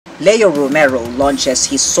Leo Romero launches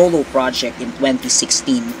his solo project in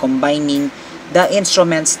 2016, combining the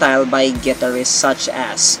instrument style by guitarists such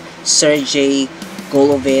as Sergey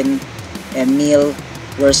Golovin, Emil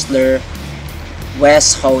Wurzler,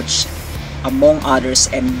 Wes Hodge, among others,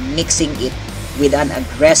 and mixing it with an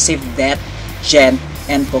aggressive death, gent,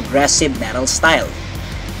 and progressive metal style.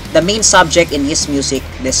 The main subject in his music,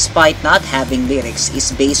 despite not having lyrics,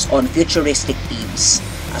 is based on futuristic themes,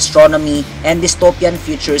 astronomy, and dystopian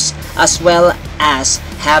futures, as well as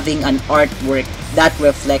having an artwork that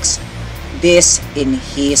reflects this in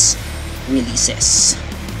his releases.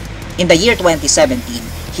 In the year 2017,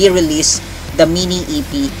 he released the mini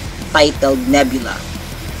EP titled Nebula,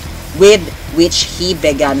 with which he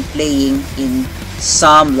began playing in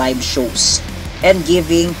some live shows and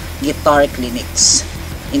giving guitar clinics.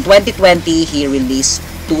 In 2020, he released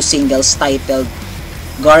two singles titled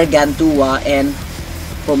Gargantua and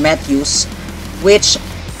Prometheus, which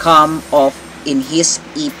come off in his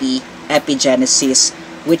EP Epigenesis,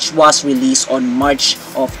 which was released on March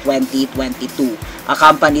of 2022,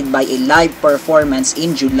 accompanied by a live performance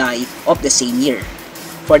in July of the same year.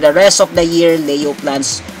 For the rest of the year, Leo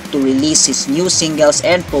plans to release his new singles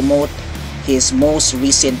and promote his most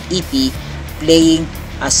recent EP, playing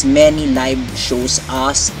as many live shows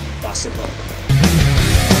as possible.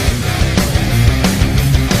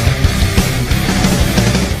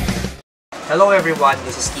 Hello everyone,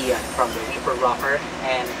 this is Kian from the ReaperRocker,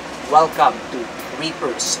 and welcome to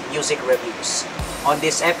Reaper's Music Reviews. On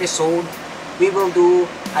this episode, we will do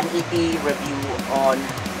an EP review on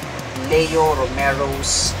Leo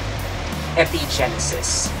Romero's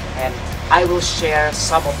Epigenesis, and I will share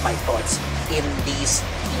some of my thoughts in this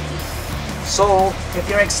EP. So, if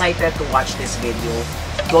you're excited to watch this video,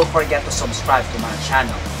 don't forget to subscribe to my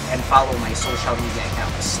channel and follow my social media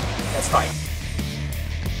accounts. Let's start.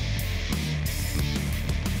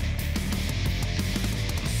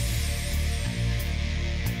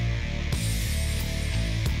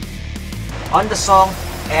 On the song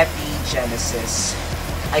Epigenesis,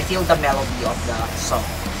 I feel the melody of the song,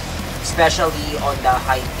 especially on the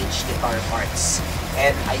high-pitched guitar parts,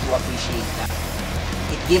 and I do appreciate that.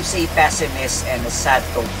 It gives a pessimist and a sad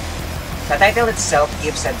tone. The title itself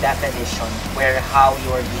gives a definition where how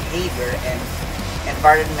your behavior and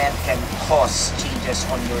environment can cause changes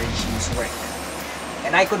on your gene's work.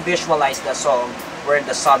 And I could visualize the song where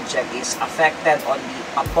the subject is affected on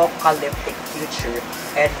the apocalyptic future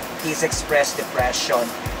and he's expressed depression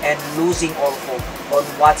and losing all hope on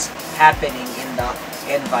what's happening in the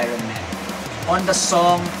environment. On the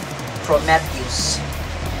song Prometheus,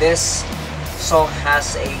 this song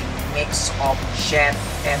has a mix of gent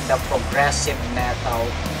and the progressive metal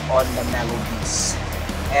on the melodies,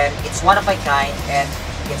 and it's one of a kind and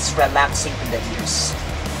it's relaxing to the ears,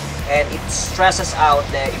 and it stresses out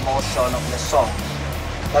the emotion of the song.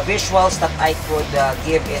 The visuals that I could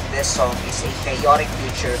give in this song is a chaotic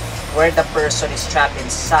future where the person is trapped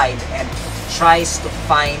inside and tries to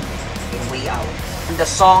find a way out. In the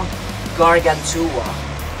song Gargantua,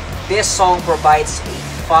 this song provides a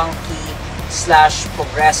funky /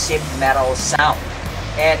 progressive metal sound,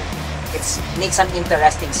 and it makes an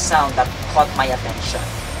interesting sound that caught my attention.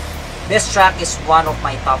 This track is one of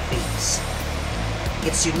my top faves.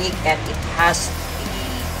 It's unique and it has a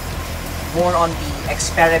more on the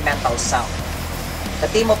experimental sound. The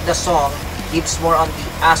theme of the song gives more on the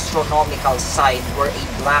astronomical side where a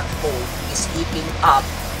black hole is eating up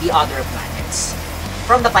the other planets.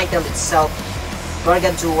 From the title itself,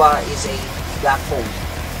 Gargantua is a black hole.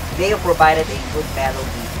 Leo provided a good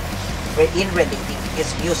melody in relating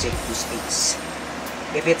his music to space.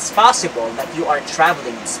 If it's possible that you are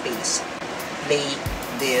traveling in space, play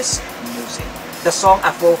this music. The song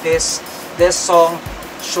Apophysis, this song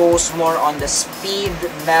shows more on the speed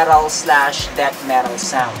metal / death metal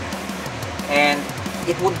sound. And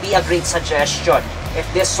it would be a great suggestion if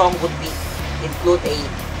this song would include a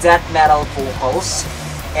death metal vocals,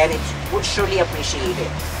 and it would surely appreciate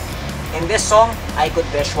it. In this song, I could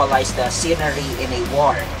visualize the scenery in a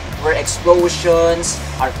war where explosions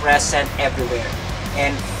are present everywhere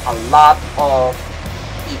and a lot of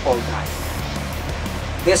people die.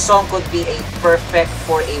 This song could be a perfect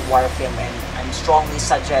for a war film, and I strongly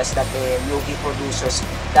suggest that the movie producers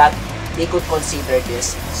that they could consider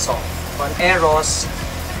this song. On Eros,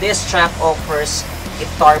 this track offers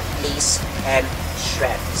guitar plays and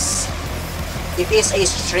shreds. It is a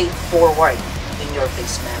straightforward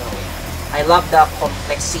in-your-face metal. I love the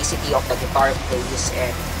complexity of the guitar plays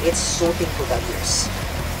and it's soothing to the ears.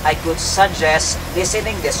 I could suggest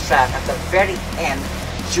listening this track at the very end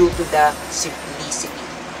due to the simplicity.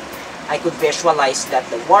 I could visualize that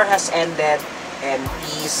the war has ended and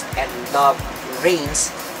peace and love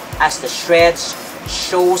reigns as the shreds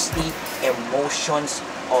shows the emotions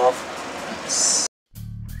of peace.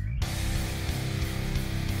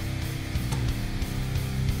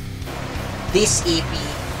 This EP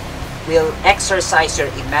will exercise your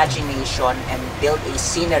imagination and build a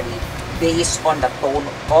scenery based on the tone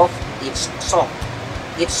of each song.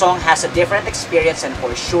 Each song has a different experience, and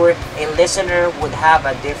for sure, a listener would have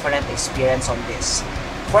a different experience on this.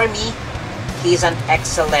 For me, he's an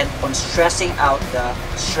excellent on stressing out the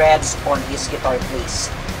shreds on his guitar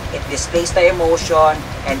plays. It displays the emotion,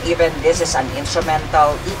 and even this is an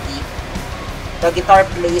instrumental EP, the guitar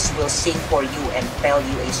plays will sing for you and tell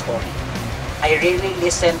you a story. I really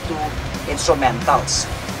listen to instrumentals,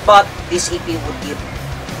 but this EP would give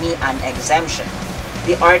me an exemption.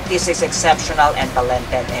 The artist is exceptional and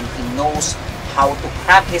talented, and he knows how to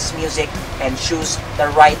craft his music and choose the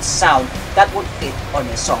right sound that would fit on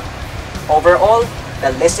his song. Overall,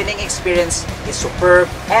 the listening experience is superb,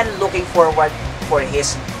 and looking forward for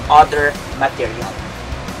his other material.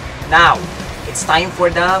 Now, it's time for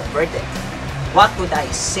the verdict. What would I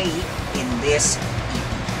say in this EP?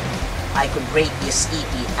 I could rate this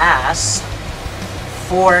EP as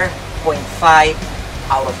 4.5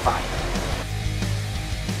 out of 5.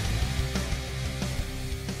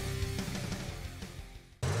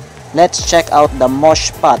 Let's check out the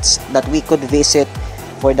mosh spots that we could visit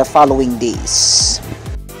for the following days.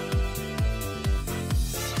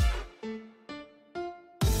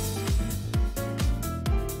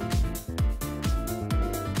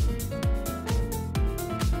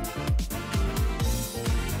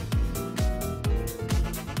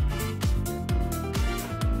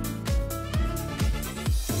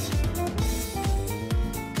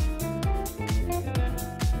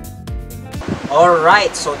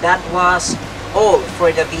 Alright, so that was all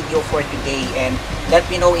for the video for today, and let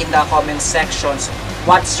me know in the comment sections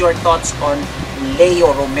what's your thoughts on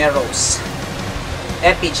Leo Romero's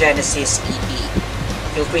Epigenesis EP.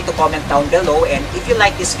 Feel free to comment down below, and if you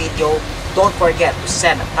like this video, don't forget to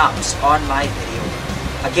send a thumbs on my video.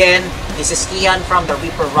 Again, this is Ian from the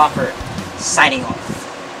ReaperRocker signing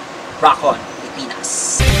off. Rock on,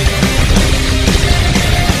 Pilipinas!